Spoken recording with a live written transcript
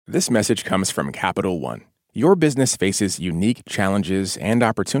This message comes from Capital One. Your business faces unique challenges and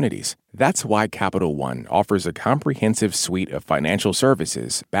opportunities. That's why Capital One offers a comprehensive suite of financial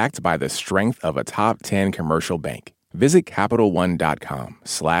services backed by the strength of a top 10 commercial bank. Visit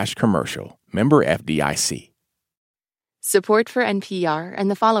CapitalOne.com/commercial. Member FDIC. Support for NPR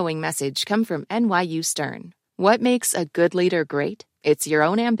and the following message come from NYU Stern. What makes a good leader great? It's your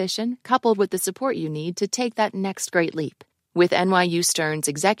own ambition coupled with the support you need to take that next great leap. With NYU Stern's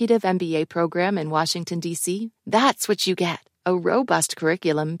Executive MBA program in Washington, D.C., that's what you get. A robust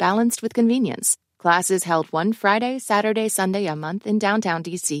curriculum balanced with convenience. Classes held one Friday, Saturday, Sunday a month in downtown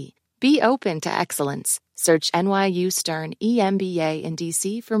D.C. Be open to excellence. Search NYU Stern EMBA in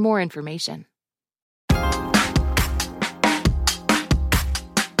D.C. for more information.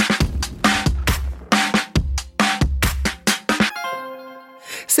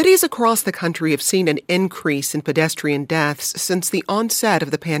 Cities across the country have seen an increase in pedestrian deaths since the onset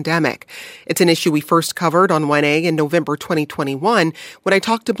of the pandemic. It's an issue we first covered on 1A in November 2021 when I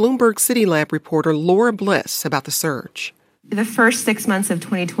talked to Bloomberg City Lab reporter Laura Bliss about the surge. The first 6 months of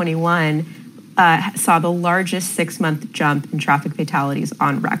 2021 saw the largest 6-month jump in traffic fatalities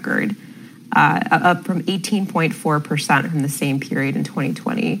on record, up from 18.4% from the same period in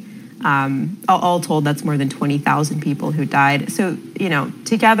 2020. All told, that's more than 20,000 people who died. So,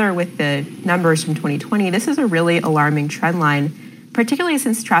 together with the numbers from 2020, this is a really alarming trend line, particularly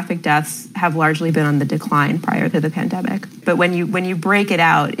since traffic deaths have largely been on the decline prior to the pandemic. But when you break it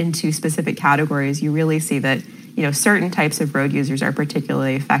out into specific categories, you really see that, certain types of road users are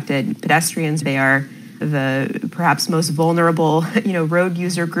particularly affected. Pedestrians, they are the perhaps most vulnerable, road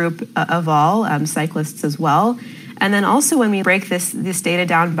user group of all, cyclists as well. And then also when we break this data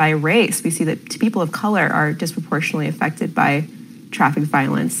down by race, we see that people of color are disproportionately affected by traffic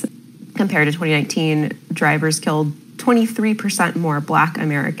violence. Compared to 2019, drivers killed 23% more Black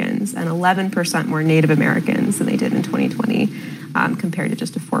Americans and 11% more Native Americans than they did in 2020, compared to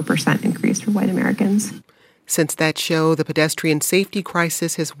just a 4% increase for white Americans. Since that show, the pedestrian safety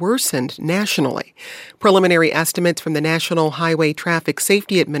crisis has worsened nationally. Preliminary estimates from the National Highway Traffic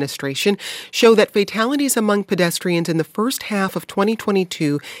Safety Administration show that fatalities among pedestrians in the first half of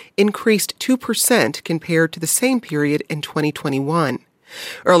 2022 increased 2% compared to the same period in 2021.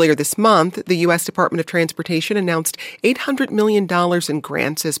 Earlier this month, the U.S. Department of Transportation announced $800 million in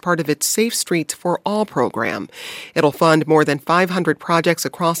grants as part of its Safe Streets for All program. It'll fund more than 500 projects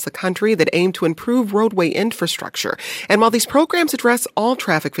across the country that aim to improve roadway infrastructure. And while these programs address all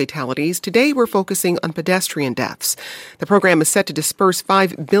traffic fatalities, today we're focusing on pedestrian deaths. The program is set to disperse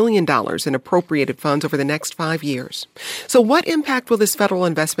 $5 billion in appropriated funds over the next 5 years. So what impact will this federal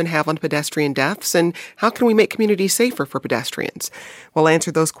investment have on pedestrian deaths, and how can we make communities safer for pedestrians? We'll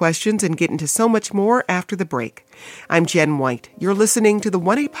answer those questions and get into so much more after the break. I'm Jen White. You're listening to the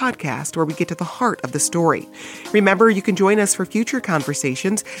 1A podcast, where we get to the heart of the story. Remember, you can join us for future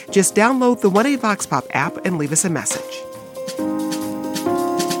conversations. Just download the 1A Vox Pop app and leave us a message.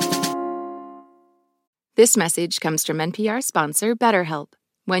 This message comes from NPR sponsor BetterHelp.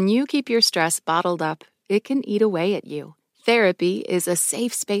 When you keep your stress bottled up, it can eat away at you. Therapy is a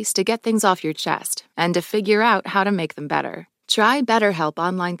safe space to get things off your chest and to figure out how to make them better. Try BetterHelp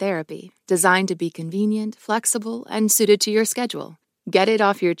Online Therapy, designed to be convenient, flexible, and suited to your schedule. Get it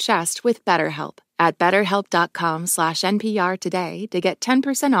off your chest with BetterHelp at BetterHelp.com/NPR today to get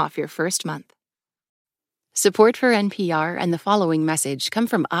 10% off your first month. Support for NPR and the following message come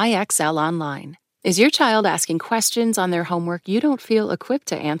from IXL Online. Is your child asking questions on their homework you don't feel equipped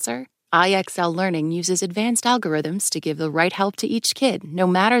to answer? IXL Learning uses advanced algorithms to give the right help to each kid, no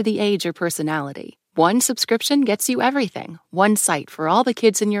matter the age or personality. One subscription gets you everything. One site for all the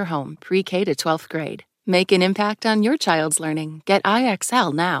kids in your home, pre-K to 12th grade. Make an impact on your child's learning. Get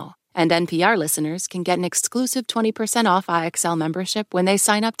IXL now. And NPR listeners can get an exclusive 20% off IXL membership when they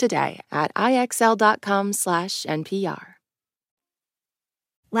sign up today at IXL.com/NPR.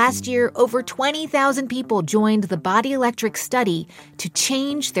 Last year, over 20,000 people joined the Body Electric study to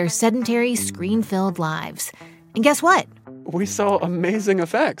change their sedentary, screen-filled lives. And guess what? We saw amazing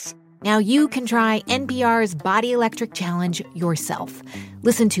effects. Now you can try NPR's Body Electric Challenge yourself.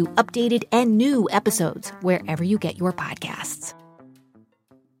 Listen to updated and new episodes wherever you get your podcasts.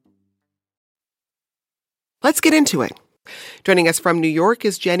 Let's get into it. Joining us from New York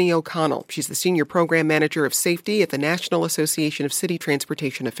is Jenny O'Connell. She's the Senior Program Manager of Safety at the National Association of City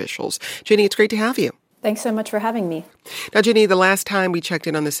Transportation Officials. Jenny, it's great to have you. Thanks so much for having me. Now, Jenny, the last time we checked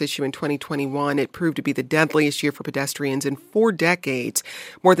in on this issue in 2021, it proved to be the deadliest year for pedestrians in 4 decades.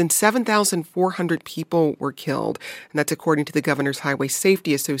 More than 7,400 people were killed, and that's according to the Governor's Highway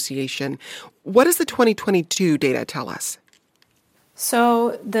Safety Association. What does the 2022 data tell us?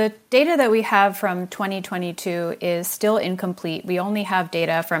 So the data that we have from 2022 is still incomplete. We only have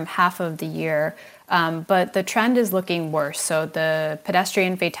data from half of the year, but the trend is looking worse. So the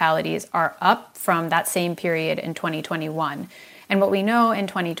pedestrian fatalities are up from that same period in 2021. And what we know in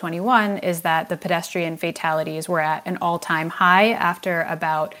 2021 is that the pedestrian fatalities were at an all-time high after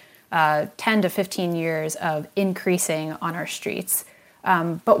about 10 to 15 years of increasing on our streets.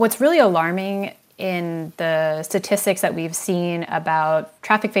 But what's really alarming in the statistics that we've seen about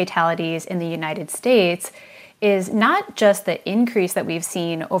traffic fatalities in the United States is not just the increase that we've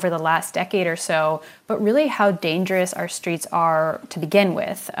seen over the last decade or so, but really how dangerous our streets are to begin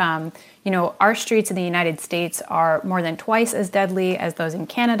with. Our streets in the United States are more than twice as deadly as those in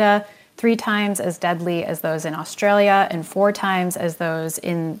Canada, 3 times as deadly as those in Australia, and 4 times as those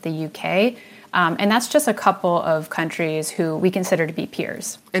in the UK. And that's just a couple of countries who we consider to be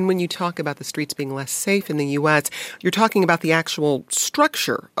peers. And when you talk about the streets being less safe in the U.S., you're talking about the actual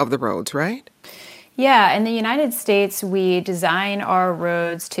structure of the roads, right? Yeah, in the United States, we design our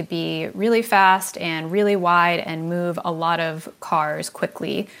roads to be really fast and really wide and move a lot of cars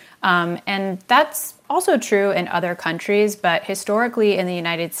quickly. And that's also true in other countries, but historically in the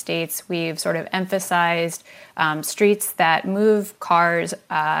United States, we've sort of emphasized streets that move cars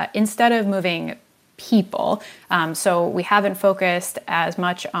instead of moving people. So we haven't focused as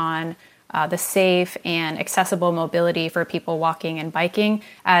much on the safe and accessible mobility for people walking and biking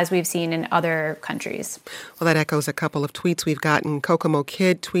as we've seen in other countries. Well, that echoes a couple of tweets we've gotten. Kokomo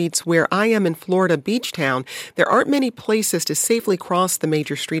Kid tweets, "Where I am in Florida Beach Town, there aren't many places to safely cross the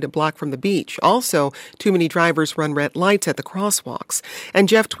major street a block from the beach. Also, too many drivers run red lights at the crosswalks." And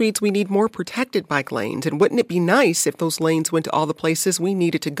Jeff tweets, "We need more protected bike lanes. And wouldn't it be nice if those lanes went to all the places we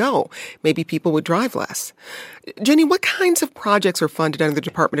needed to go? Maybe people would drive less." Jenny, what kinds of projects are funded under the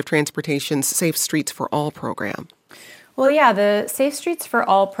Department of Transportation's Safe Streets for All program? Well, yeah, the Safe Streets for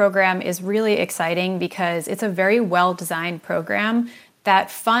All program is really exciting because it's a very well-designed program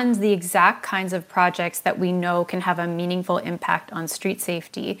that funds the exact kinds of projects that we know can have a meaningful impact on street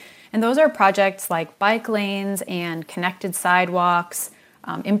safety. And those are projects like bike lanes and connected sidewalks,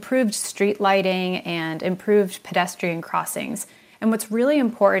 improved street lighting, and improved pedestrian crossings. And what's really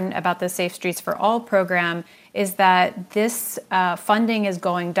important about the Safe Streets for All program is that this funding is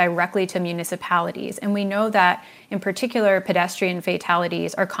going directly to municipalities. And we know that, in particular, pedestrian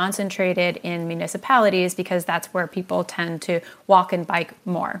fatalities are concentrated in municipalities because that's where people tend to walk and bike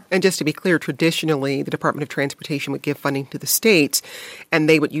more. And just to be clear, traditionally, the Department of Transportation would give funding to the states, and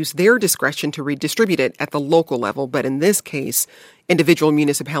they would use their discretion to redistribute it at the local level. But in this case, individual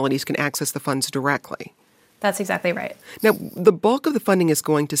municipalities can access the funds directly. That's exactly right. Now, the bulk of the funding is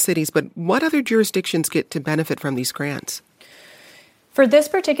going to cities, but what other jurisdictions get to benefit from these grants? For this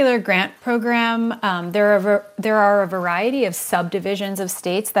particular grant program, there are a variety of subdivisions of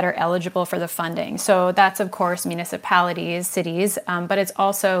states that are eligible for the funding. So that's, of course, municipalities, cities, but it's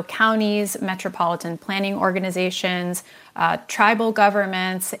also counties, metropolitan planning organizations, tribal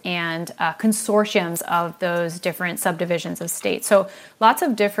governments, and consortiums of those different subdivisions of states. So lots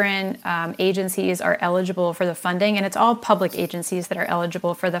of different agencies are eligible for the funding, and it's all public agencies that are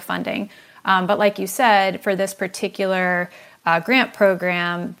eligible for the funding. But like you said, for this particular grant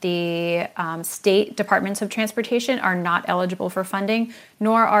program, the state departments of transportation are not eligible for funding,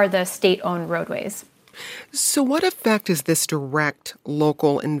 nor are the state-owned roadways. So what effect is this direct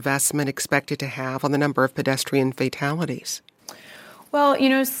local investment expected to have on the number of pedestrian fatalities? Well,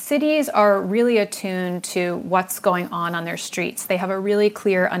 cities are really attuned to what's going on their streets. They have a really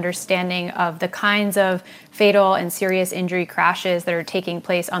clear understanding of the kinds of fatal and serious injury crashes that are taking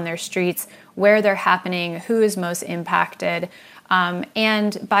place on their streets, where they're happening, who is most impacted.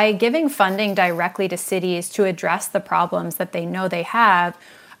 And by giving funding directly to cities to address the problems that they know they have,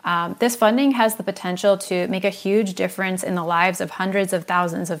 this funding has the potential to make a huge difference in the lives of hundreds of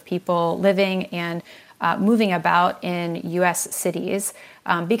thousands of people living and moving about in U.S. cities,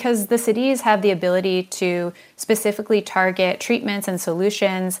 because the cities have the ability to specifically target treatments and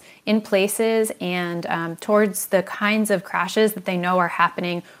solutions in places and towards the kinds of crashes that they know are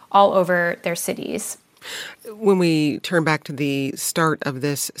happening all over their cities. When we turn back to the start of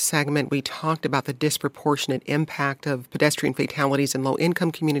this segment, we talked about the disproportionate impact of pedestrian fatalities in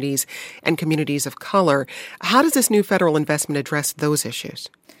low-income communities and communities of color. How does this new federal investment address those issues?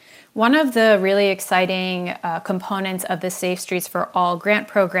 One of the really exciting components of the Safe Streets for All grant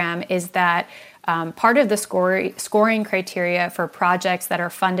program is that part of the scoring criteria for projects that are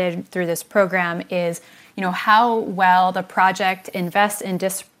funded through this program is, how well the project invests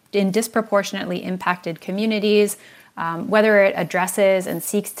in disproportionately impacted communities, whether it addresses and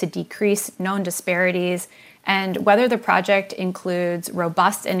seeks to decrease known disparities, and whether the project includes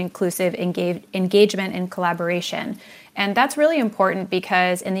robust and inclusive engagement and collaboration. And that's really important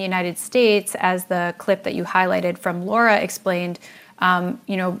because in the United States, as the clip that you highlighted from Laura explained,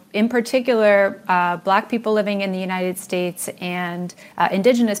 in particular, Black people living in the United States and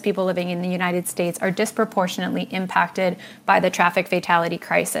Indigenous people living in the United States are disproportionately impacted by the traffic fatality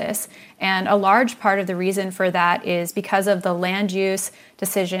crisis. And a large part of the reason for that is because of the land use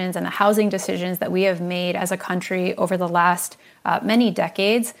decisions and the housing decisions that we have made as a country over the last many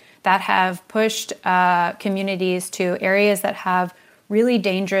decades that have pushed communities to areas that have really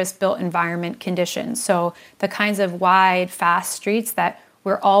dangerous built environment conditions. So the kinds of wide, fast streets that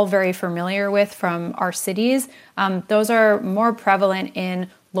we're all very familiar with from our cities, those are more prevalent in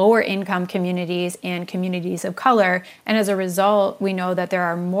lower income communities and communities of color. And as a result, we know that there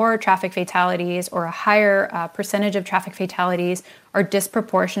are more traffic fatalities, or a higher percentage of traffic fatalities are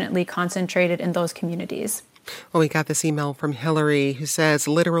disproportionately concentrated in those communities. Well, we got this email from Hillary who says,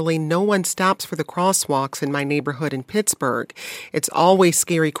 literally, no one stops for the crosswalks in my neighborhood in Pittsburgh. It's always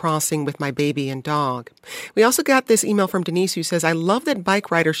scary crossing with my baby and dog. We also got this email from Denise who says, I love that bike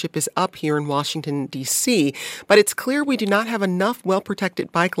ridership is up here in Washington, D.C., but it's clear we do not have enough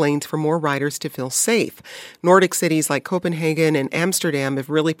well-protected bike lanes for more riders to feel safe. Nordic cities like Copenhagen and Amsterdam have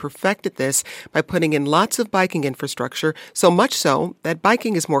really perfected this by putting in lots of biking infrastructure, so much so that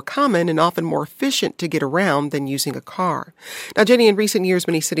biking is more common and often more efficient to get around than using a car. Now, Jenny, in recent years,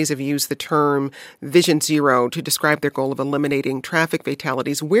 many cities have used the term Vision Zero to describe their goal of eliminating traffic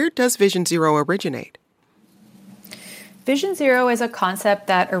fatalities. Where does Vision Zero originate? Vision Zero is a concept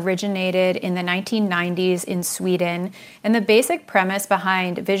that originated in the 1990s in Sweden. And the basic premise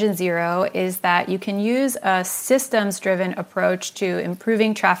behind Vision Zero is that you can use a systems-driven approach to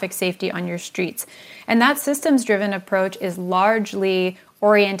improving traffic safety on your streets. And that systems-driven approach is largely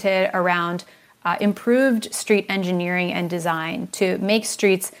oriented around improved street engineering and design to make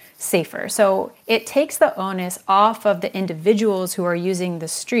streets safer. So it takes the onus off of the individuals who are using the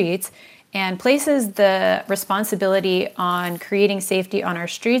streets and places the responsibility on creating safety on our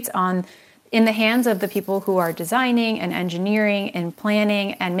streets in the hands of the people who are designing and engineering and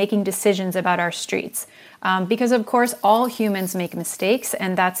planning and making decisions about our streets. Because of course, all humans make mistakes,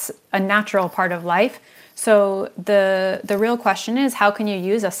 and that's a natural part of life. So the real question is, how can you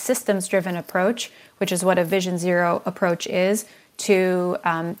use a systems-driven approach, which is what a Vision Zero approach is, to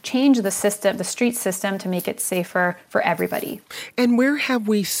change the street system to make it safer for everybody? And where have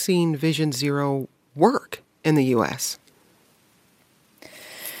we seen Vision Zero work in the U.S.?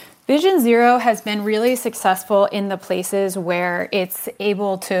 Vision Zero has been really successful in the places where it's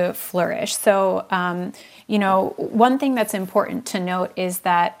able to flourish. So, one thing that's important to note is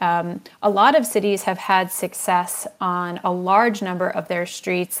that a lot of cities have had success on a large number of their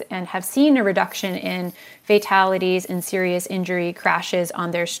streets and have seen a reduction in fatalities and serious injury crashes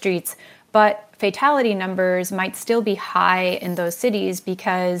on their streets. But fatality numbers might still be high in those cities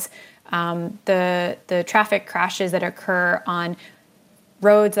because the traffic crashes that occur on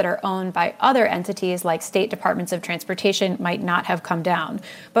roads that are owned by other entities like state departments of transportation might not have come down.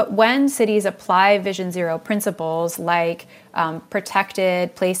 But when cities apply Vision Zero principles like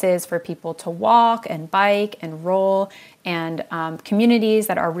protected places for people to walk and bike and roll, and communities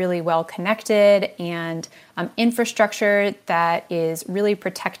that are really well connected, and infrastructure that is really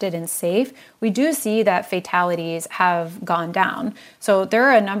protected and safe, we do see that fatalities have gone down. So there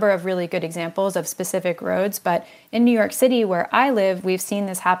are a number of really good examples of specific roads, but in New York City, where I live, we've seen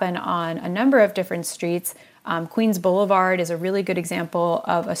this happen on a number of different streets. Queens Boulevard is a really good example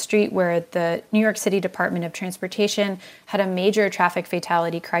of a street where the New York City Department of Transportation had a major traffic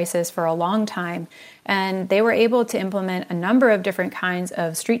fatality crisis for a long time. And they were able to implement a number of different kinds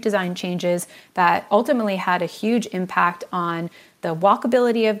of street design changes that ultimately had a huge impact on the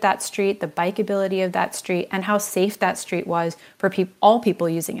walkability of that street, the bikeability of that street, and how safe that street was for all people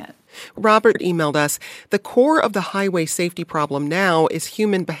using it. Robert emailed us, the core of the highway safety problem now is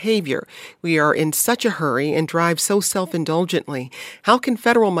human behavior. We are in such a hurry and drive so self-indulgently. How can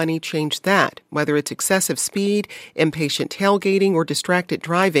federal money change that? Whether it's excessive speed, impatient tailgating, or distracted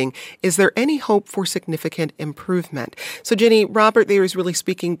driving, is there any hope for significant improvement? So, Jenny, Robert there is really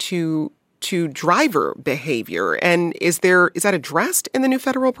speaking to driver behavior. And is that addressed in the new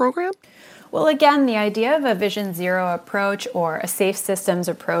federal program? Well, again, the idea of a Vision Zero approach or a safe systems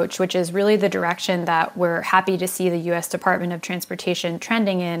approach, which is really the direction that we're happy to see the U.S. Department of Transportation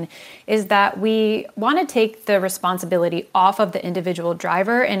trending in, is that we want to take the responsibility off of the individual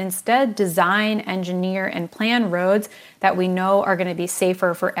driver and instead design, engineer, and plan roads that we know are going to be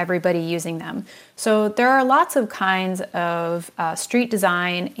safer for everybody using them. So there are lots of kinds of street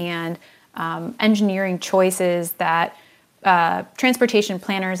design and engineering choices that transportation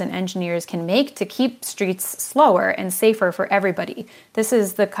planners and engineers can make to keep streets slower and safer for everybody. This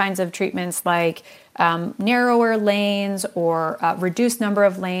is the kinds of treatments like narrower lanes or reduced number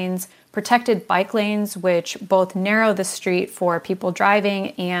of lanes, protected bike lanes, which both narrow the street for people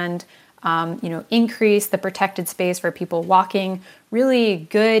driving and increase the protected space for people walking, really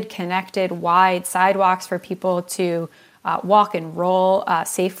good, connected, wide sidewalks for people to walk and roll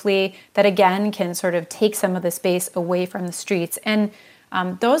safely that, again, can sort of take some of the space away from the streets. And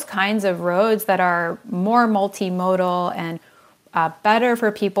those kinds of roads that are more multimodal and better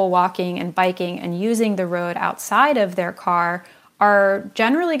for people walking and biking and using the road outside of their car are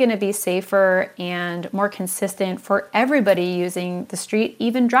generally going to be safer and more consistent for everybody using the street,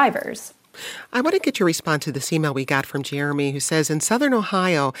 even drivers. I want to get your response to this email we got from Jeremy, who says in Southern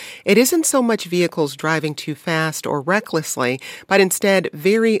Ohio, it isn't so much vehicles driving too fast or recklessly, but instead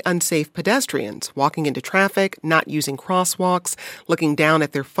very unsafe pedestrians walking into traffic, not using crosswalks, looking down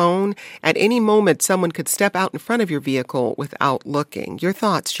at their phone. At any moment, someone could step out in front of your vehicle without looking. Your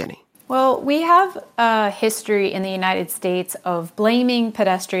thoughts, Jenny? Well, we have a history in the United States of blaming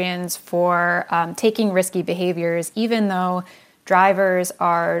pedestrians for taking risky behaviors, even though drivers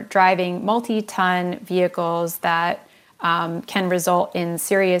are driving multi-ton vehicles that can result in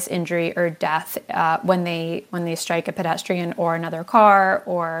serious injury or death when they strike a pedestrian or another car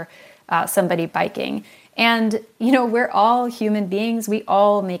or somebody biking. And we're all human beings. We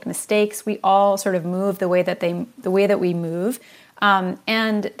all make mistakes. We all sort of move the way that we move.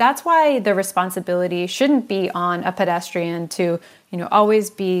 And that's why the responsibility shouldn't be on a pedestrian to, always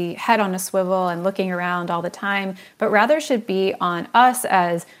be head on a swivel and looking around all the time, but rather should be on us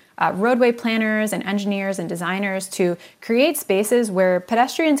as roadway planners and engineers and designers to create spaces where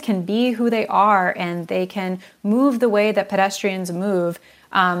pedestrians can be who they are and they can move the way that pedestrians move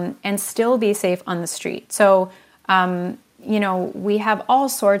and still be safe on the street. So, we have all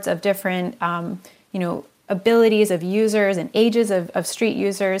sorts of different, abilities of users and ages of street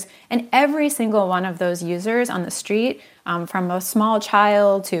users, and every single one of those users on the street, from a small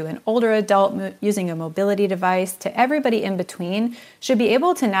child to an older adult using a mobility device to everybody in between, should be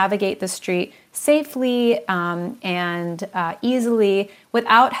able to navigate the street safely and easily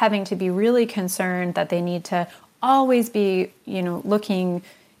without having to be really concerned that they need to always be, looking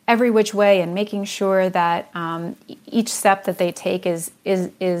every which way and making sure that each step that they take is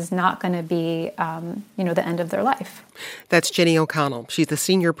not going to be, the end of their life. That's Jenny O'Connell. She's the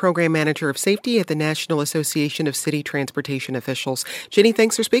Senior Program Manager of Safety at the National Association of City Transportation Officials. Jenny,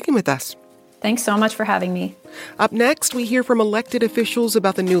 thanks for speaking with us. Thanks so much for having me. Up next, we hear from elected officials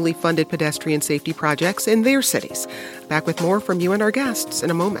about the newly funded pedestrian safety projects in their cities. Back with more from you and our guests in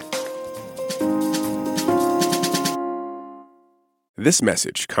a moment. This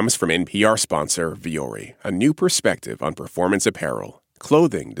message comes from NPR sponsor Vuori, a new perspective on performance apparel.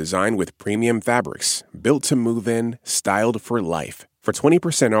 Clothing designed with premium fabrics, built to move in, styled for life. For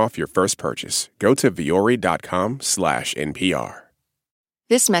 20% off your first purchase, go to vuori.com/NPR.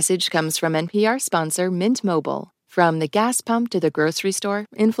 This message comes from NPR sponsor Mint Mobile. From the gas pump to the grocery store,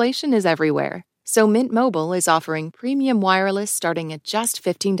 inflation is everywhere. So Mint Mobile is offering premium wireless starting at just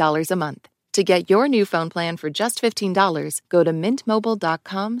 $15 a month. To get your new phone plan for just $15, go to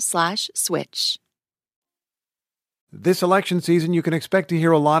mintmobile.com/switch. This election season, you can expect to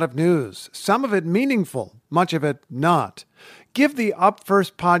hear a lot of news, some of it meaningful, much of it not. Give the Up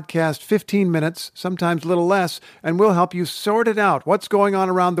First podcast 15 minutes, sometimes a little less, and we'll help you sort it out, what's going on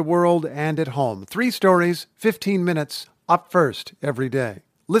around the world and at home. 3 stories, 15 minutes, Up First every day.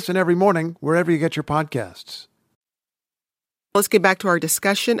 Listen every morning wherever you get your podcasts. Let's get back to our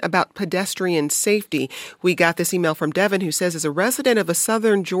discussion about pedestrian safety. We got this email from Devin, who says, as a resident of a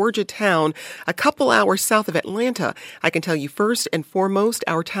southern Georgia town a couple hours south of Atlanta, I can tell you first and foremost,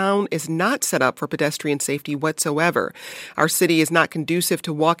 our town is not set up for pedestrian safety whatsoever. Our city is not conducive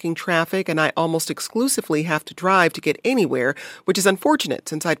to walking traffic, and I almost exclusively have to drive to get anywhere, which is unfortunate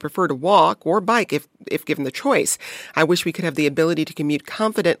since I'd prefer to walk or bike if given the choice. I wish we could have the ability to commute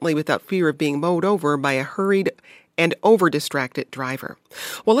confidently without fear of being mowed over by a hurried and over-distracted driver.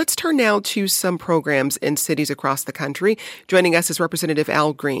 Well, let's turn now to some programs in cities across the country. Joining us is Representative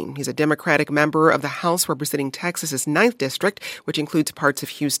Al Green. He's a Democratic member of the House representing Texas's 9th District, which includes parts of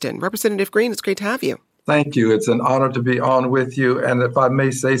Houston. Representative Green, it's great to have you. Thank you. It's an honor to be on with you. And if I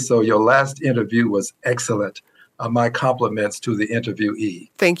may say so, your last interview was excellent. My compliments to the interviewee.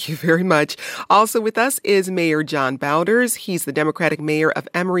 Thank you very much. Also with us is Mayor John Bowders. He's the Democratic mayor of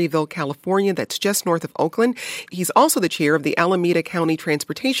Emeryville, California. That's just north of Oakland. He's also the chair of the Alameda County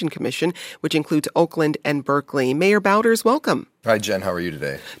Transportation Commission, which includes Oakland and Berkeley. Mayor Bowders, welcome. Hi, Jen. How are you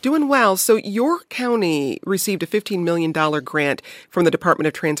today? Doing well. So your county received a $15 million grant from the Department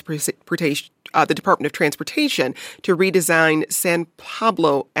of Transportation to redesign San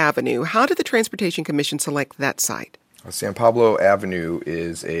Pablo Avenue. How did the Transportation Commission select that site? San Pablo Avenue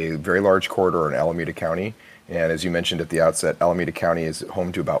is a very large corridor in Alameda County. And as you mentioned at the outset, Alameda County is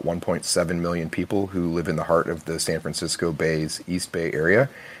home to about 1.7 million people who live in the heart of the San Francisco Bay's East Bay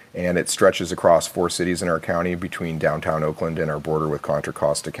area. And it stretches across 4 cities in our county between downtown Oakland and our border with Contra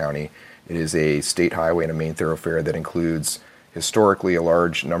Costa County. It is a state highway and a main thoroughfare that includes historically a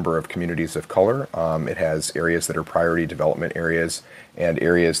large number of communities of color. It has areas that are priority development areas and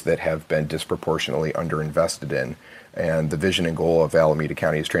areas that have been disproportionately underinvested in. And the vision and goal of Alameda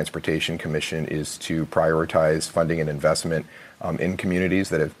County's Transportation Commission is to prioritize funding and investment in communities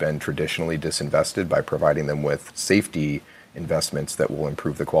that have been traditionally disinvested by providing them with safety investments that will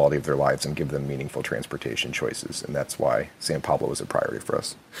improve the quality of their lives and give them meaningful transportation choices. And that's why San Pablo is a priority for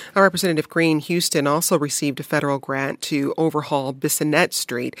us. Our Representative Green Houston also received a federal grant to overhaul Bissonnette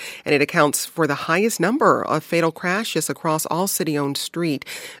Street, and it accounts for the highest number of fatal crashes across all city-owned street.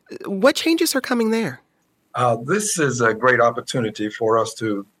 What changes are coming there? This is a great opportunity for us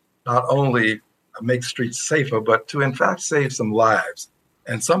to not only make streets safer, but to in fact save some lives.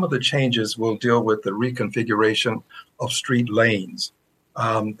 And some of the changes will deal with the reconfiguration of street lanes.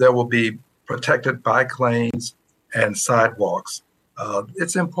 There will be protected bike lanes and sidewalks.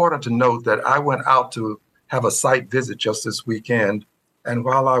 It's important to note that I went out to have a site visit just this weekend. And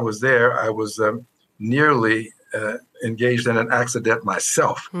while I was there, I was nearly engaged in an accident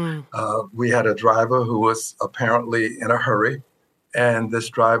myself. We had a driver who was apparently in a hurry, and this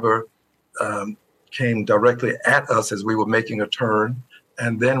driver came directly at us as we were making a turn,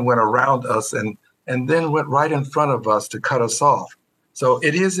 and then went around us and then went right in front of us to cut us off. So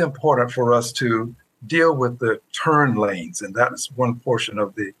it is important for us to deal with the turn lanes, and that is one portion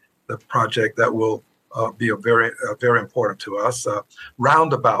of the project that will be very important to us.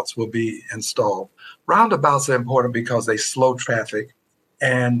 Roundabouts will be installed. Roundabouts are important because they slow traffic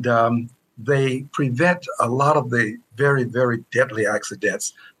and they prevent a lot of the very, very deadly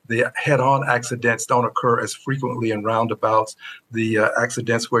accidents. The head-on accidents don't occur as frequently in roundabouts. The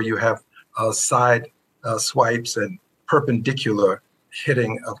accidents where you have side swipes and perpendicular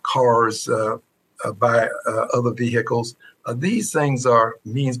hitting of cars by other vehicles. These things are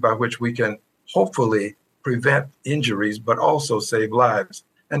means by which we can hopefully prevent injuries, but also save lives.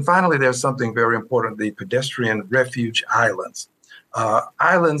 And finally, there's something very important, the pedestrian refuge islands.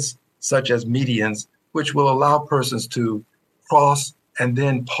 Islands such as medians, which will allow persons to cross and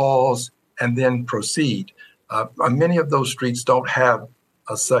then pause and then proceed. Many of those streets don't have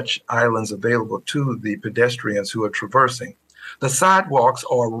such islands available to the pedestrians who are traversing. The sidewalks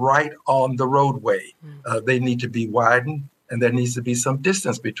are right on the roadway. They need to be widened, and there needs to be some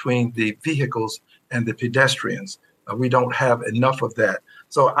distance between the vehicles and the pedestrians. We don't have enough of that.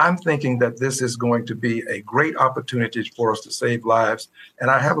 So I'm thinking that this is going to be a great opportunity for us to save lives. And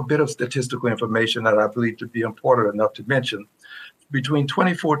I have a bit of statistical information that I believe to be important enough to mention. Between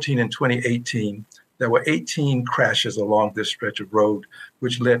 2014 and 2018, there were 18 crashes along this stretch of road,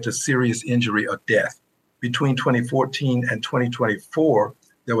 which led to serious injury or death. Between 2014 and 2024,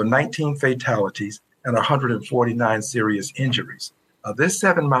 there were 19 fatalities and 149 serious injuries. This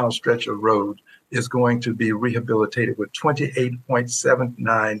 7-mile stretch of road is going to be rehabilitated with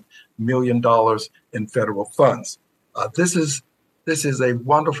 $28.79 million in federal funds. This is a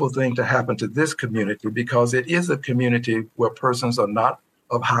wonderful thing to happen to this community because it is a community where persons are not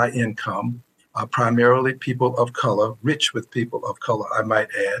of high income, primarily people of color, rich with people of color, I might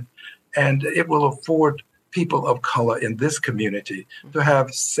add, and it will afford people of color in this community to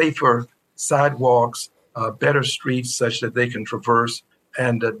have safer sidewalks, better streets such that they can traverse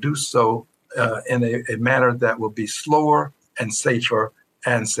and do so in a manner that will be slower and safer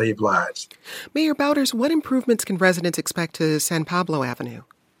and save lives. Mayor Bowders, what improvements can residents expect to San Pablo Avenue?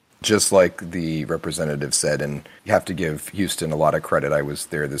 Just like the representative said, and you have to give Houston a lot of credit. I was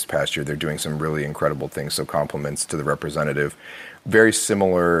there this past year. They're doing some really incredible things, so compliments to the representative. Very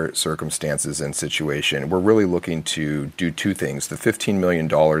similar circumstances and situation. We're really looking to do 2 things. The $15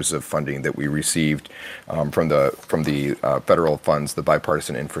 million of funding that we received from the federal funds, the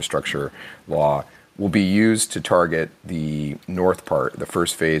bipartisan infrastructure law, will be used to target the north part, the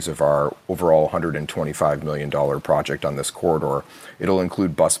first phase of our overall $125 million project on this corridor. It'll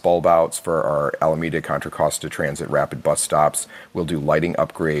include bus bulb outs for our Alameda Contra Costa Transit rapid bus stops. We'll do lighting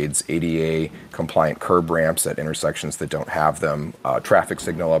upgrades, ADA compliant curb ramps at intersections that don't have them, traffic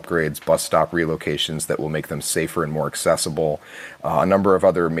signal upgrades, bus stop relocations that will make them safer and more accessible, a number of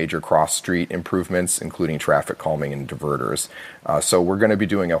other major cross-street improvements, including traffic calming and diverters. So we're going to be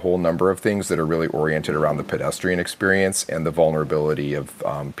doing a whole number of things that are really oriented around the pedestrian experience and the vulnerability of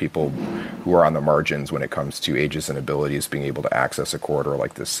people who are on the margins when it comes to ages and abilities being able to access a corridor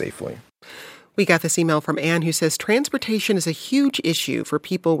like this safely. We got this email from Ann who says transportation is a huge issue for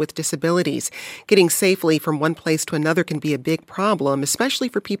people with disabilities. Getting safely from one place to another can be a big problem, especially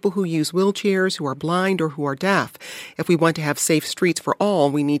for people who use wheelchairs, who are blind, or who are deaf. If we want to have safe streets for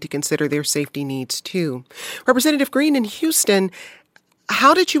all, we need to consider their safety needs too. Representative Green in Houston,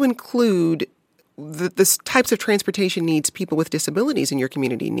 how did you include the types of transportation needs people with disabilities in your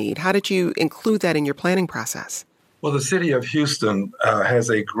community need? How did you include that in your planning process? Well, the city of Houston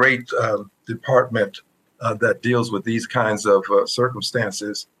has a great department that deals with these kinds of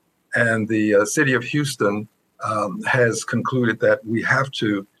circumstances. And the city of Houston has concluded that we have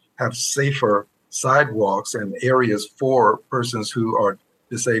to have safer sidewalks and areas for persons who are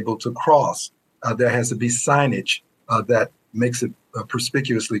disabled to cross. There has to be signage that makes it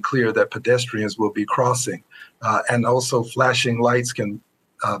perspicuously clear that pedestrians will be crossing. And also flashing lights can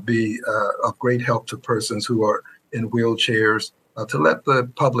be of great help to persons who are in wheelchairs, to let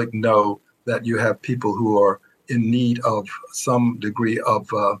the public know that you have people who are in need of some degree of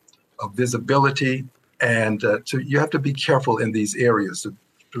visibility, and you have to be careful in these areas,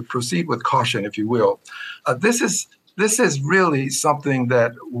 to proceed with caution, if you will. This is really something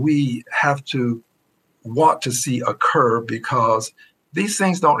that we have to want to see occur, because these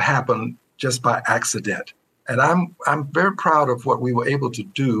things don't happen just by accident. And I'm very proud of what we were able to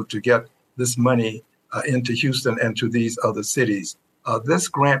do to get this money into Houston and to these other cities. This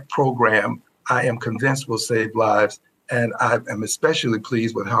grant program, I am convinced, will save lives, and I am especially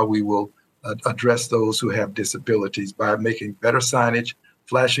pleased with how we will address those who have disabilities by making better signage,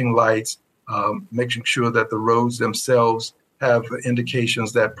 flashing lights, making sure that the roads themselves have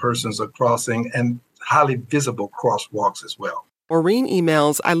indications that persons are crossing, and highly visible crosswalks as well. Maureen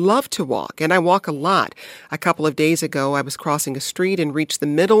emails, I love to walk, and I walk a lot. A couple of days ago, I was crossing a street and reached the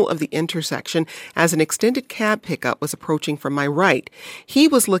middle of the intersection as an extended cab pickup was approaching from my right. He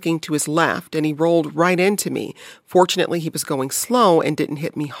was looking to his left, and he rolled right into me. Fortunately, he was going slow and didn't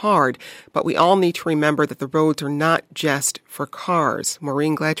hit me hard, but we all need to remember that the roads are not just for cars.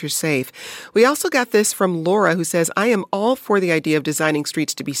 Maureen, glad you're safe. We also got this from Laura, who says, I am all for the idea of designing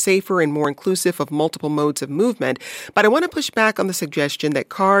streets to be safer and more inclusive of multiple modes of movement, but I want to push back on the suggestion that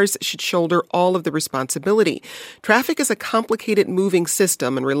cars should shoulder all of the responsibility. Traffic is a complicated moving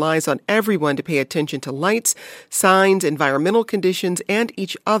system and relies on everyone to pay attention to lights, signs, environmental conditions, and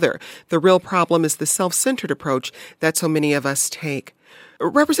each other. The real problem is the self-centered approach that so many of us take.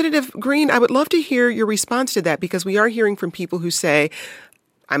 Representative Green, I would love to hear your response to that, because we are hearing from people who say,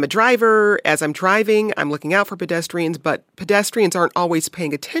 I'm a driver. As I'm driving, I'm looking out for pedestrians, but pedestrians aren't always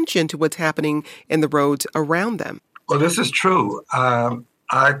paying attention to what's happening in the roads around them. Well, this is true.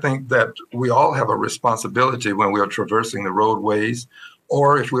 I think that we all have a responsibility when we are traversing the roadways,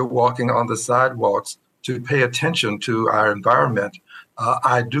 or if we're walking on the sidewalks, to pay attention to our environment.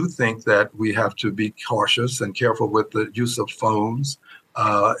 I do think that we have to be cautious and careful with the use of phones,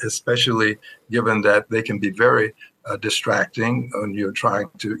 especially given that they can be very distracting when you're trying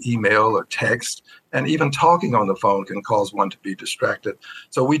to email or text, and even talking on the phone can cause one to be distracted.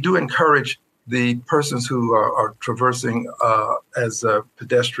 So we do encourage the persons who are traversing as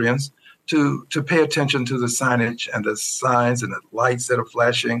pedestrians to pay attention to the signage and the signs and the lights that are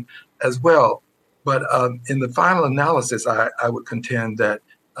flashing as well. But in the final analysis, I would contend that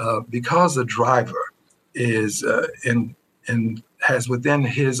because the driver is has within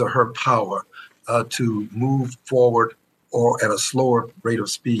his or her power to move forward or at a slower rate of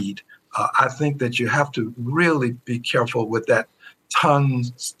speed, I think that you have to really be careful with that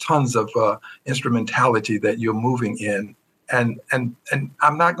tons of instrumentality that you're moving in. And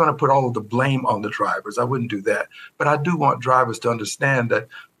I'm not going to put all of the blame on the drivers. I wouldn't do that. But I do want drivers to understand that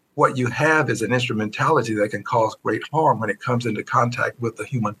what you have is an instrumentality that can cause great harm when it comes into contact with the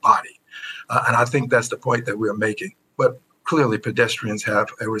human body. And I think that's the point that we're making. But clearly, pedestrians have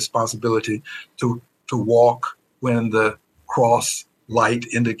a responsibility to walk when the cross light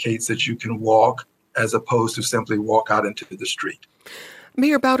indicates that you can walk, as opposed to simply walk out into the street.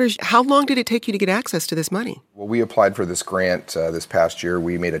 Mayor Bowders, how long did it take you to get access to this money? Well, we applied for this grant this past year.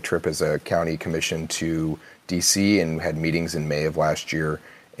 We made a trip as a county commission to D.C. and had meetings in May of last year,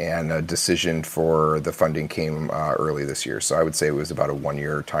 and a decision for the funding came early this year. So I would say it was about a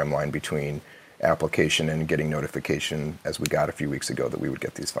 1-year timeline between application and getting notification as we got a few weeks ago that we would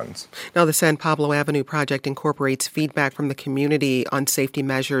get these funds. Now, the San Pablo Avenue project incorporates feedback from the community on safety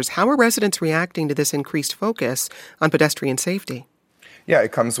measures. How are residents reacting to this increased focus on pedestrian safety? Yeah,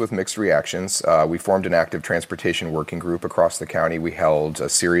 it comes with mixed reactions. We formed an active transportation working group across the county. We held a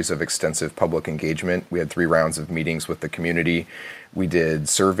series of extensive public engagement. We had 3 rounds of meetings with the community. We did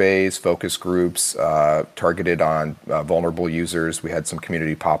surveys, focus groups, targeted on vulnerable users. We had some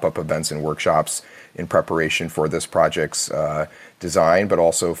community pop-up events and workshops in preparation for this project's design, but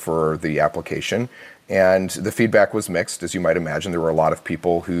also for the application. And the feedback was mixed, as you might imagine. There were a lot of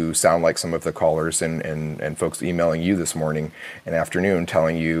people who sound like some of the callers and folks emailing you this morning and afternoon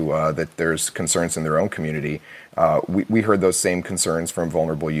telling you that there's concerns in their own community. We heard those same concerns from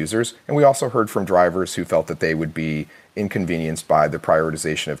vulnerable users, and we also heard from drivers who felt that they would be inconvenienced by the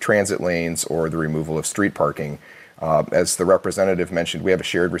prioritization of transit lanes or the removal of street parking. As the representative mentioned, we have a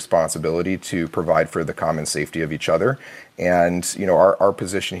shared responsibility to provide for the common safety of each other. And our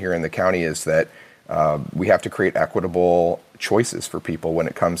position here in the county is that we have to create equitable choices for people when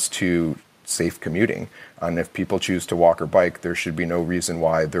it comes to safe commuting. And if people choose to walk or bike, there should be no reason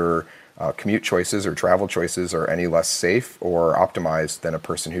why their commute choices or travel choices are any less safe or optimized than a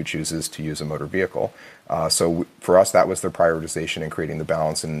person who chooses to use a motor vehicle. So for us, that was the prioritization in creating the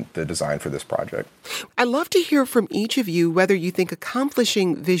balance and the design for this project. I'd love to hear from each of you whether you think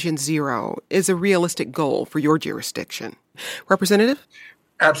accomplishing Vision Zero is a realistic goal for your jurisdiction. Representative?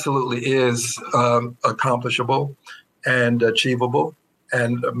 Absolutely is accomplishable and achievable.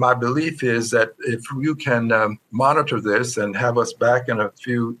 And my belief is that if you can monitor this and have us back in a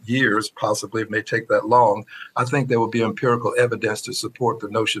few years, possibly it may take that long, I think there will be empirical evidence to support the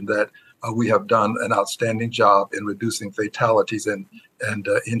notion that we have done an outstanding job in reducing fatalities and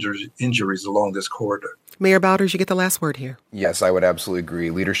injuries along this corridor. Mayor Bowders, you get the last word here. Yes, I would absolutely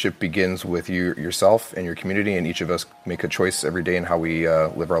agree. Leadership begins with yourself and your community, and each of us make a choice every day in how we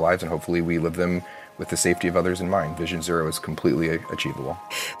live our lives, and hopefully we live them with the safety of others in mind. Vision Zero is completely achievable.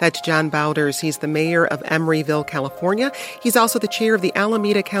 That's John Bowders. He's the mayor of Emeryville, California. He's also the chair of the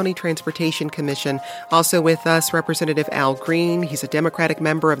Alameda County Transportation Commission. Also with us, Representative Al Green. He's a Democratic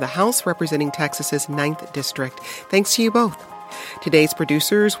member of the House representing Texas's 9th District. Thanks to you both. Today's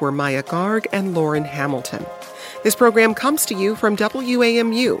producers were Maya Garg and Lauren Hamilton. This program comes to you from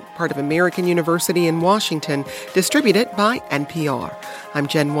WAMU, part of American University in Washington, distributed by NPR. I'm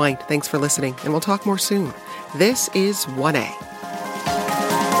Jen White. Thanks for listening, and we'll talk more soon. This is 1A.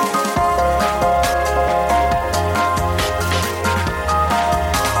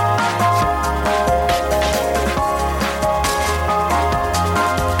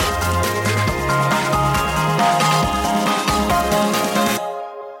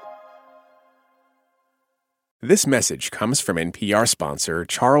 This message comes from NPR sponsor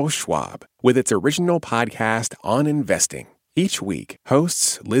Charles Schwab with its original podcast on investing. Each week,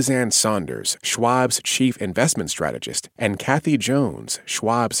 hosts Liz Ann Saunders, Schwab's chief investment strategist, and Kathy Jones,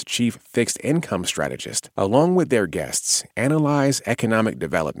 Schwab's chief fixed income strategist, along with their guests, analyze economic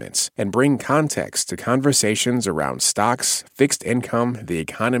developments and bring context to conversations around stocks, fixed income, the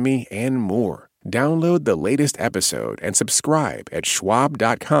economy, and more. Download the latest episode and subscribe at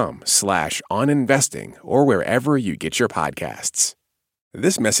schwab.com/oninvesting or wherever you get your podcasts.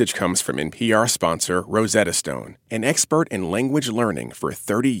 This message comes from NPR sponsor Rosetta Stone, an expert in language learning for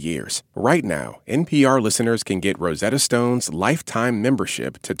 30 years. Right now, NPR listeners can get Rosetta Stone's lifetime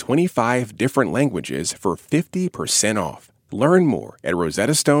membership to 25 different languages for 50% off. Learn more at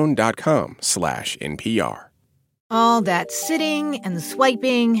rosettastone.com/NPR. All that sitting and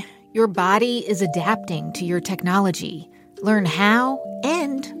swiping, your body is adapting to your technology. Learn how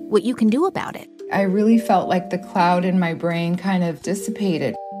and what you can do about it. I really felt like the cloud in my brain kind of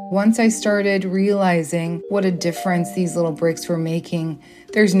dissipated. Once I started realizing what a difference these little breaks were making,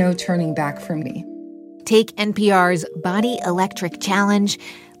 there's no turning back for me. Take NPR's Body Electric Challenge.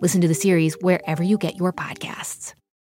 Listen to the series wherever you get your podcasts.